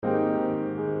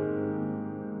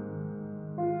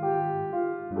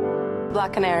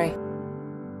Black Canary.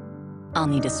 I'll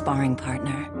need a sparring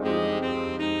partner.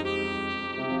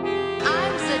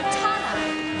 I'm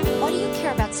Zatanna. Why do you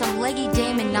care about some leggy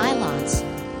dame in nylons?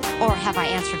 Or have I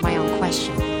answered my own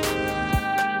question?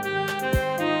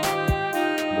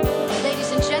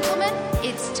 Ladies and gentlemen,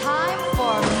 it's time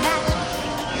for magic.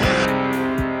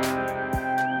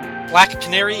 Black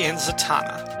Canary and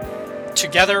Zatanna,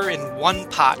 together in one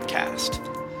podcast.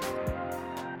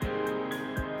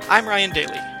 I'm Ryan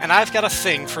Daly, and I've got a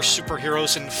thing for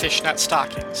superheroes in fishnet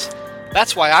stockings.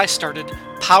 That's why I started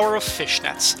Power of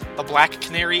Fishnets, the Black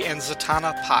Canary and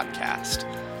Zatanna podcast.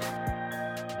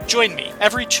 Join me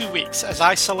every 2 weeks as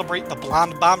I celebrate the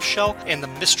Blonde Bombshell and the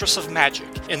Mistress of Magic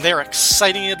in their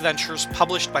exciting adventures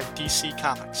published by DC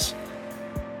Comics.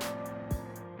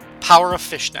 Power of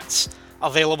Fishnets,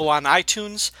 available on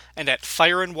iTunes and at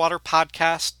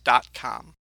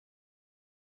fireandwaterpodcast.com.